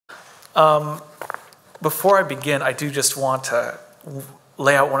Before I begin, I do just want to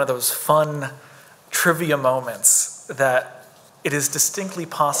lay out one of those fun trivia moments that it is distinctly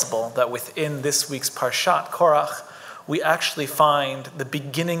possible that within this week's Parshat Korach, we actually find the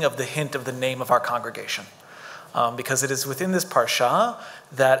beginning of the hint of the name of our congregation. Because it is within this Parsha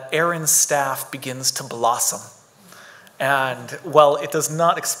that Aaron's staff begins to blossom. And while it does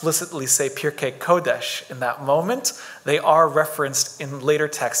not explicitly say Pirkei Kodesh in that moment, they are referenced in later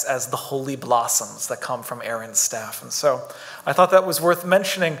texts as the holy blossoms that come from Aaron's staff. And so I thought that was worth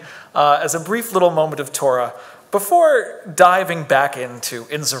mentioning as a brief little moment of Torah before diving back into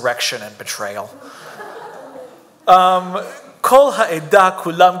insurrection and betrayal. Kol ha'edah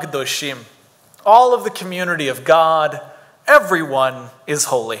kulam kedoshim. All of the community of God, everyone is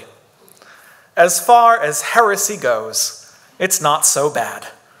holy. As far as heresy goes, it's not so bad.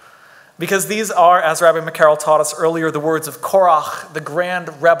 Because these are, as Rabbi McCarroll taught us earlier, the words of Korach, the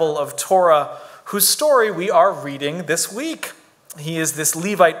grand rebel of Torah, whose story we are reading this week. He is this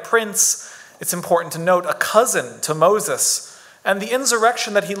Levite prince, it's important to note, a cousin to Moses. And the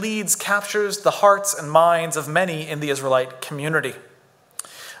insurrection that he leads captures the hearts and minds of many in the Israelite community.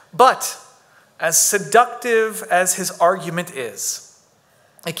 But as seductive as his argument is,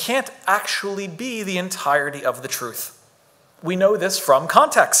 it can't actually be the entirety of the truth. We know this from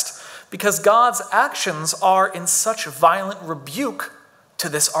context, because God's actions are in such violent rebuke to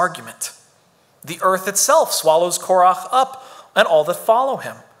this argument. The earth itself swallows Korach up and all that follow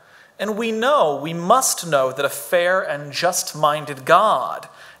him. And we must know that a fair and just-minded God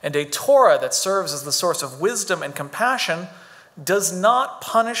and a Torah that serves as the source of wisdom and compassion does not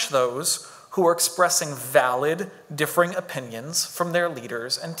punish those who are expressing valid, differing opinions from their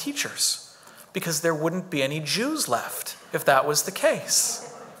leaders and teachers, because there wouldn't be any Jews left if that was the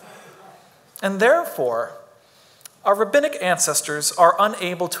case. And therefore, our rabbinic ancestors are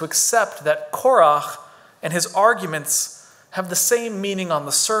unable to accept that Korach and his arguments have the same meaning on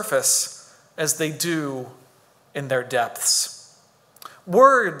the surface as they do in their depths.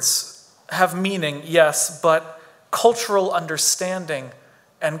 Words have meaning, yes, but cultural understanding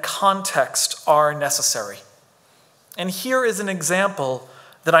and context are necessary. And here is an example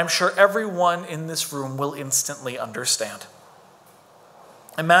that I'm sure everyone in this room will instantly understand.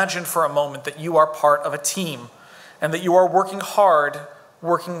 Imagine for a moment that you are part of a team and that you are working hard,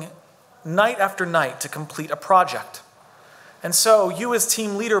 working night after night to complete a project. And so you as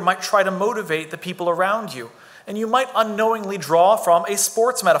team leader might try to motivate the people around you, and you might unknowingly draw from a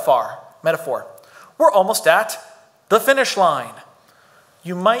sports metaphor. We're almost at the finish line.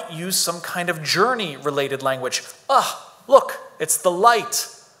 You might use some kind of journey-related language. Look, it's the light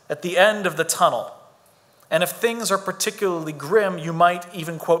at the end of the tunnel. And if things are particularly grim, you might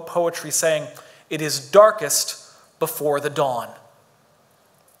even quote poetry saying, it is darkest before the dawn.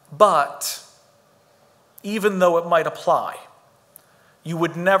 But even though it might apply, you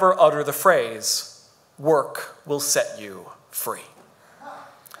would never utter the phrase, work will set you free.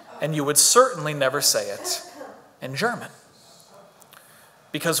 And you would certainly never say it in German.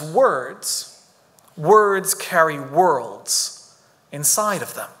 Because words carry worlds inside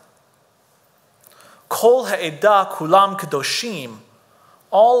of them. Kol ha'edah kulam kedoshim,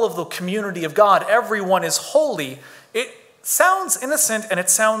 all of the community of God, everyone is holy. It sounds innocent and it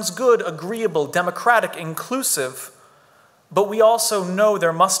sounds good, agreeable, democratic, inclusive, but we also know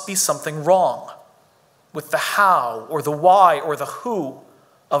there must be something wrong with the how or the why or the who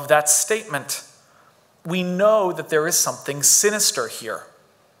of that statement. We know that there is something sinister here.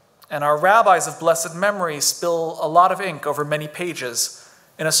 And our rabbis of blessed memory spill a lot of ink over many pages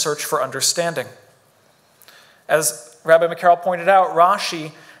in a search for understanding. As Rabbi McCarroll pointed out,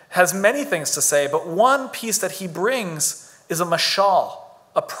 Rashi has many things to say, but one piece that he brings is a mashal,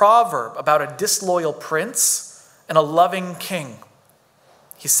 a proverb about a disloyal prince and a loving king.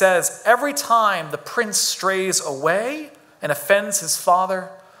 He says, every time the prince strays away and offends his father,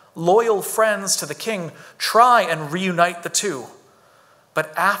 loyal friends to the king try and reunite the two.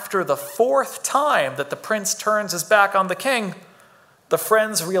 But after the fourth time that the prince turns his back on the king, the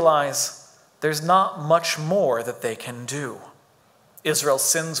friends realize there's not much more that they can do. Israel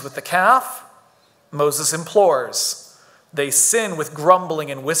sins with the calf. Moses implores. They sin with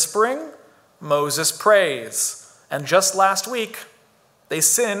grumbling and whispering. Moses prays. And just last week, they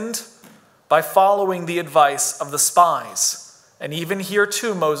sinned by following the advice of the spies. And even here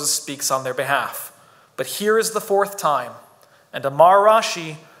too, Moses speaks on their behalf. But here is the fourth time. And Amar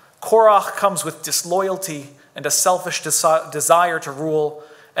Rashi, Korach comes with disloyalty and a selfish desire to rule,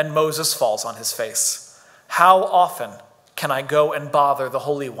 and Moses falls on his face. How often can I go and bother the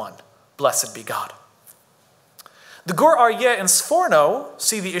Holy One? Blessed be God. The Gur Aryeh and Sforno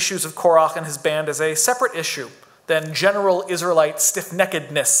see the issues of Korach and his band as a separate issue than general Israelite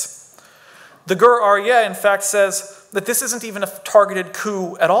stiff-neckedness. The Gur Aryeh, in fact, says that this isn't even a targeted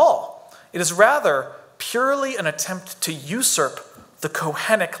coup at all. It is rather purely an attempt to usurp the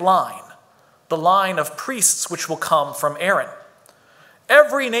Kohenic line, the line of priests which will come from Aaron.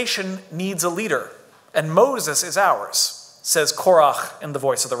 Every nation needs a leader, and Moses is ours, says Korach in the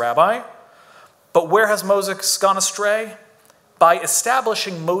voice of the rabbi. But where has Moses gone astray? By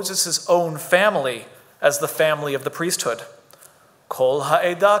establishing Moses' own family as the family of the priesthood. Kol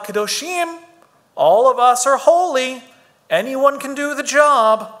ha'edah kedoshim, all of us are holy. Anyone can do the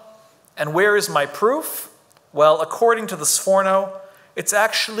job. And where is my proof? Well, according to the Sforno, it's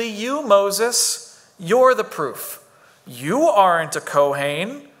actually you, Moses. You're the proof. You aren't a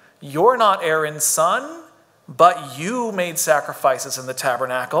Kohen. You're not Aaron's son, but you made sacrifices in the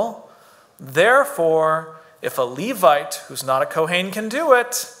tabernacle. Therefore, if a Levite who's not a Kohen can do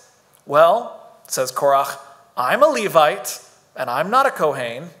it, well, says Korach, I'm a Levite and I'm not a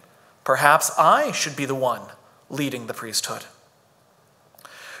Kohen. Perhaps I should be the one leading the priesthood.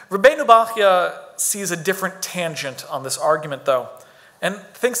 Rabbeinu Bachya sees a different tangent on this argument, though, and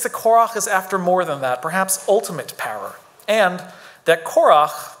thinks that Korach is after more than that, perhaps ultimate power, and that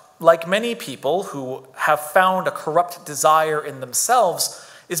Korach, like many people who have found a corrupt desire in themselves,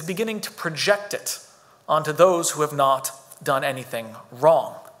 is beginning to project it onto those who have not done anything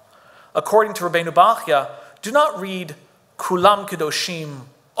wrong. According to Rabbeinu Bachya, do not read Kulam Kedoshim,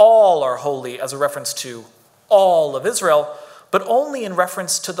 all are holy, as a reference to all of Israel, but only in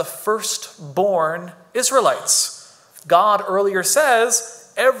reference to the firstborn Israelites. God earlier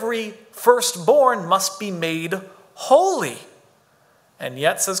says every firstborn must be made holy. And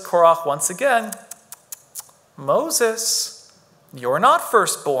yet, says Korach once again, Moses, you're not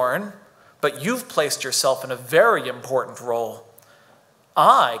firstborn, but you've placed yourself in a very important role.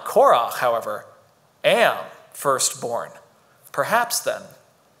 I, Korach, however, am firstborn. Perhaps then,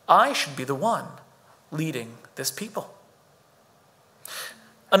 I should be the one leading this people.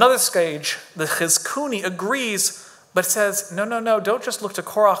 Another sage, the Chizkuni, agrees, but says, no, don't just look to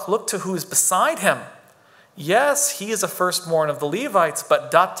Korach, look to who's beside him. Yes, he is a firstborn of the Levites, but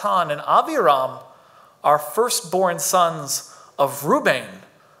Datan and Aviram are firstborn sons of Reuben,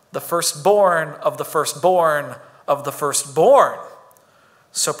 the firstborn of the firstborn of the firstborn.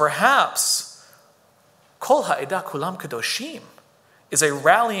 So perhaps Kol ha'edah kulam kedoshim is a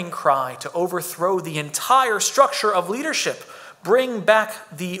rallying cry to overthrow the entire structure of leadership, bring back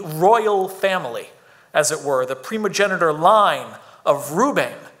the royal family, as it were, the primogenitor line of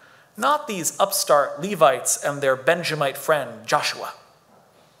Reuben, not these upstart Levites and their Benjamite friend Joshua.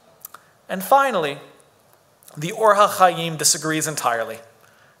 And finally, the Or HaChaim disagrees entirely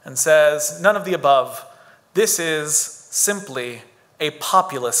and says, none of the above. This is simply a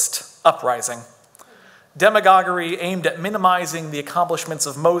populist uprising. Demagoguery aimed at minimizing the accomplishments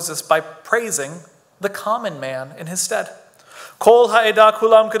of Moses by praising the common man in his stead. Kol ha'edah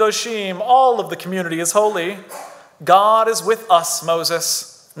kulam kedoshim, all of the community is holy. God is with us,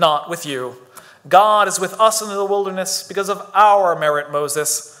 Moses, not with you. God is with us in the wilderness because of our merit,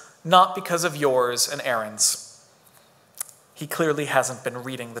 Moses, not because of yours and Aaron's. He clearly hasn't been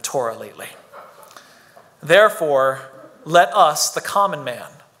reading the Torah lately. Therefore, let us, the common man,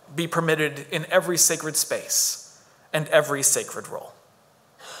 be permitted in every sacred space and every sacred role.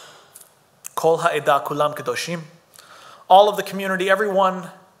 Kol ha'edah kulam kedoshim, all of the community,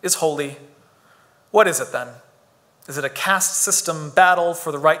 everyone is holy. What is it then? Is it a caste system battle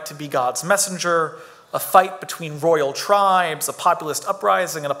for the right to be God's messenger, a fight between royal tribes, a populist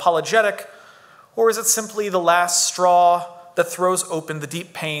uprising, an apologetic, or is it simply the last straw that throws open the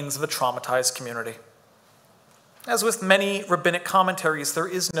deep pains of a traumatized community? As with many rabbinic commentaries, there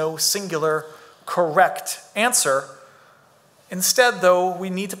is no singular correct answer. Instead, though, we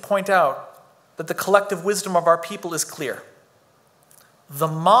need to point out that the collective wisdom of our people is clear. The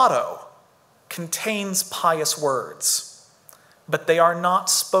motto contains pious words, but they are not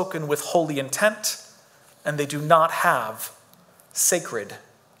spoken with holy intent, and they do not have sacred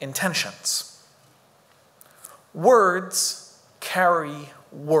intentions. Words carry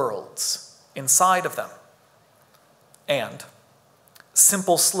worlds inside of them, and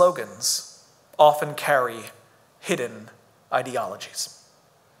simple slogans often carry hidden ideologies.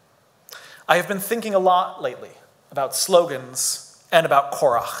 I have been thinking a lot lately about slogans and about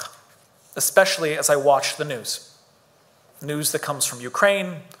Korach, especially as I watch the news. News that comes from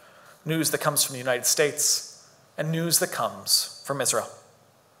Ukraine, news that comes from the United States, and news that comes from Israel.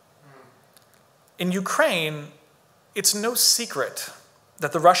 In Ukraine, it's no secret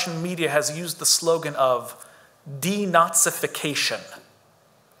that the Russian media has used the slogan of denazification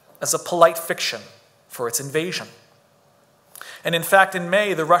as a polite fiction for its invasion. And in fact, in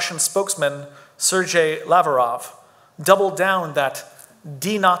May, the Russian spokesman, Sergei Lavrov, doubled down that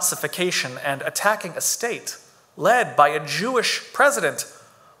denazification and attacking a state led by a Jewish president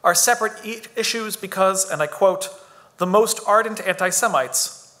are separate issues because, and I quote, "the most ardent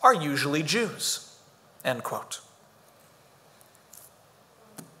anti-Semites are usually Jews," end quote.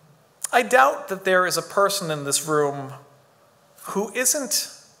 I doubt that there is a person in this room who isn't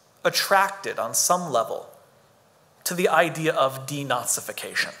attracted on some level to the idea of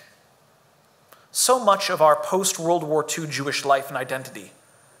denazification. So much of our post-World War II Jewish life and identity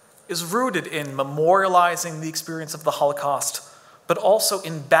is rooted in memorializing the experience of the Holocaust, but also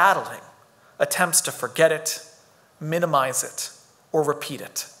in battling attempts to forget it, minimize it, or repeat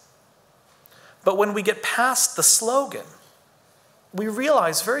it. But when we get past the slogan, we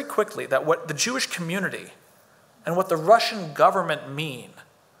realize very quickly that what the Jewish community and what the Russian government mean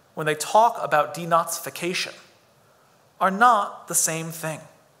when they talk about denazification are not the same thing.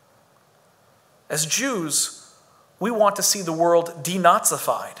 As Jews, we want to see the world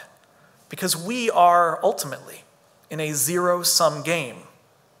denazified because we are ultimately in a zero-sum game.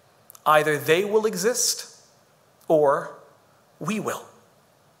 Either they will exist or we will.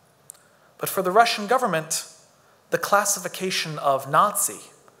 But for the Russian government, the classification of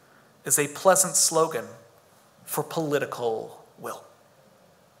Nazi is a pleasant slogan for political will.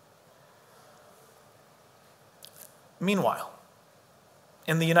 Meanwhile,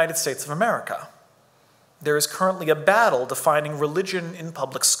 in the United States of America, there is currently a battle defining religion in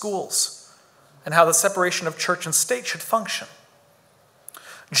public schools and how the separation of church and state should function.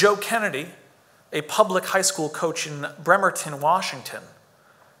 Joe Kennedy, a public high school coach in Bremerton, Washington,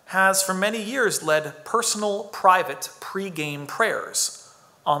 has for many years led personal, private pre-game prayers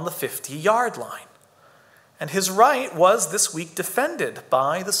on the 50-yard line. And his right was this week defended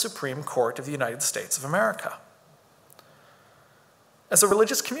by the Supreme Court of the United States of America. As a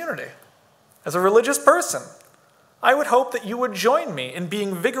religious community, as a religious person, I would hope that you would join me in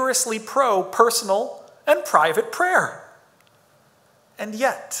being vigorously pro-personal and private prayer. And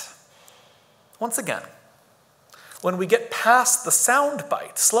yet, once again, when we get past the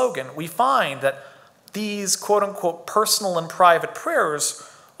soundbite slogan, we find that these quote-unquote personal and private prayers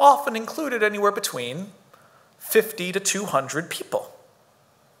often included anywhere between 50 to 200 people.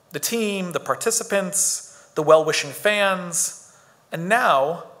 The team, the participants, the well-wishing fans, and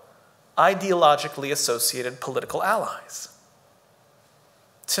now ideologically associated political allies.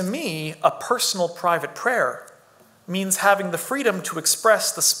 To me, a personal private prayer means having the freedom to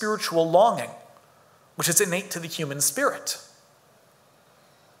express the spiritual longing, which is innate to the human spirit.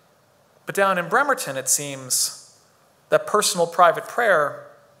 But down in Bremerton, it seems that personal private prayer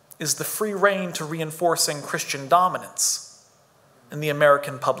is the free rein to reinforcing Christian dominance in the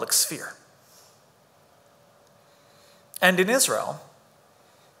American public sphere. And in Israel,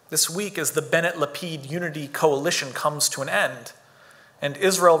 this week as the Bennett-Lapid Unity Coalition comes to an end, and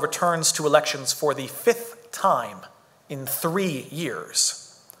Israel returns to elections for the 5th time in 3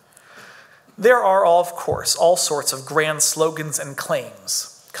 years, there are, of course, all sorts of grand slogans and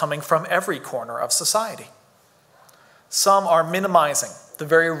claims coming from every corner of society. Some are minimizing the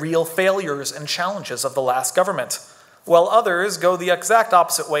very real failures and challenges of the last government, while others go the exact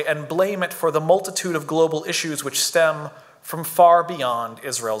opposite way and blame it for the multitude of global issues which stem from far beyond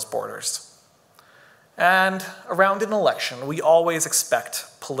Israel's borders. And around an election, we always expect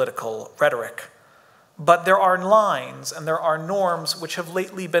political rhetoric. But there are lines and there are norms which have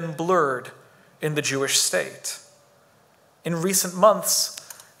lately been blurred in the Jewish state. In recent months,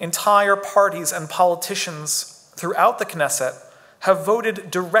 entire parties and politicians throughout the Knesset have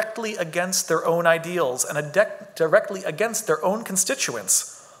voted directly against their own ideals and directly against their own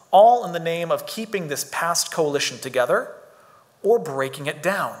constituents, all in the name of keeping this past coalition together or breaking it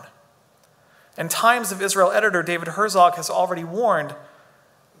down. And Times of Israel editor David Herzog has already warned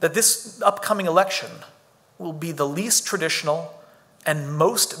that this upcoming election will be the least traditional and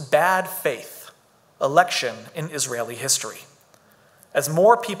most bad faith election in Israeli history, as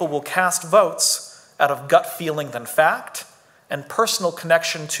more people will cast votes out of gut feeling than fact and personal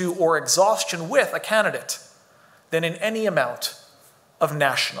connection to or exhaustion with a candidate than in any amount of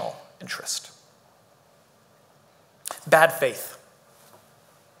national interest. Bad faith.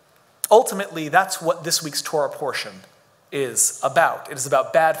 Ultimately, that's what this week's Torah portion is about. It is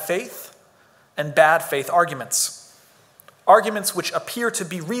about bad faith and bad faith arguments. Arguments which appear to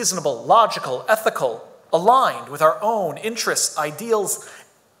be reasonable, logical, ethical, aligned with our own interests, ideals,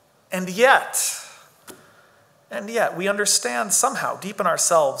 and yet we understand somehow deep in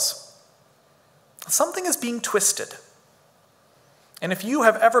ourselves something is being twisted. And if you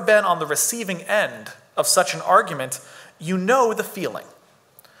have ever been on the receiving end of such an argument, you know the feeling.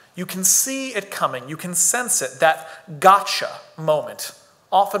 You can see it coming. You can sense it, that gotcha moment,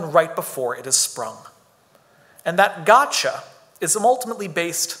 often right before it is sprung. And that gotcha is ultimately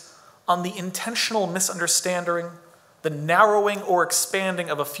based on the intentional misunderstanding, the narrowing or expanding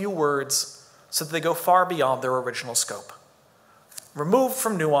of a few words so that they go far beyond their original scope. Removed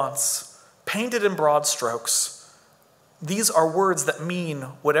from nuance, painted in broad strokes, these are words that mean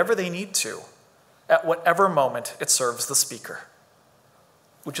whatever they need to at whatever moment it serves the speaker,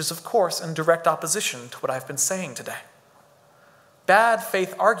 which is, of course, in direct opposition to what I've been saying today. Bad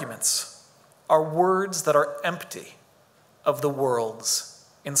faith arguments are words that are empty of the worlds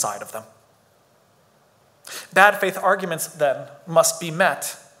inside of them. Bad faith arguments, then, must be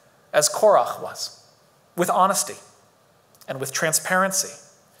met as Korach was, with honesty and with transparency,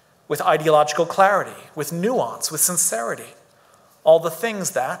 with ideological clarity, with nuance, with sincerity, all the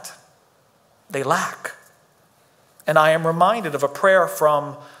things that they lack. And I am reminded of a prayer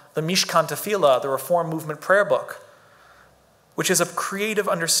from the Mishkan Tefillah, the Reform Movement prayer book, which is a creative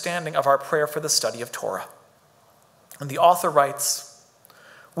understanding of our prayer for the study of Torah. And the author writes,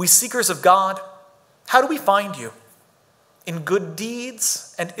 "We seekers of God, how do we find you? In good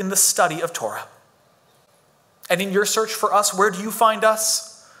deeds and in the study of Torah. And in your search for us, where do you find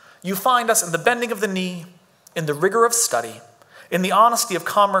us? You find us in the bending of the knee, in the rigor of study, in the honesty of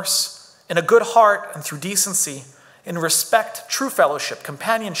commerce, in a good heart and through decency, in respect, true fellowship,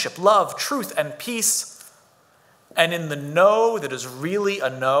 companionship, love, truth, and peace, and in the no that is really a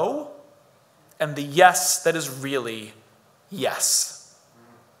no, and the yes that is really yes."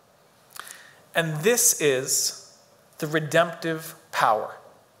 And this is the redemptive power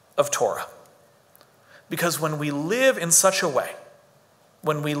of Torah. Because when we live in such a way,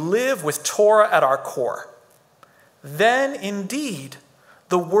 when we live with Torah at our core, then indeed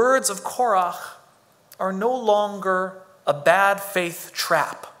the words of Korach are no longer a bad faith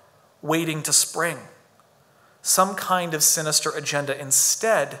trap waiting to spring, some kind of sinister agenda.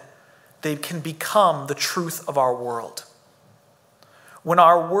 Instead, they can become the truth of our world. When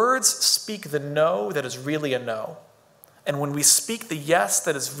our words speak the no that is really a no, and when we speak the yes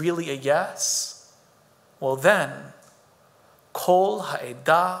that is really a yes, well then, Kol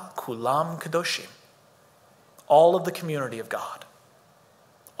ha'edah kulam kadoshim, all of the community of God,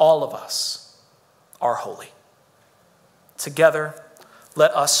 all of us are holy. Together,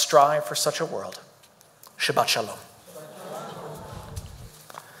 let us strive for such a world. Shabbat Shalom.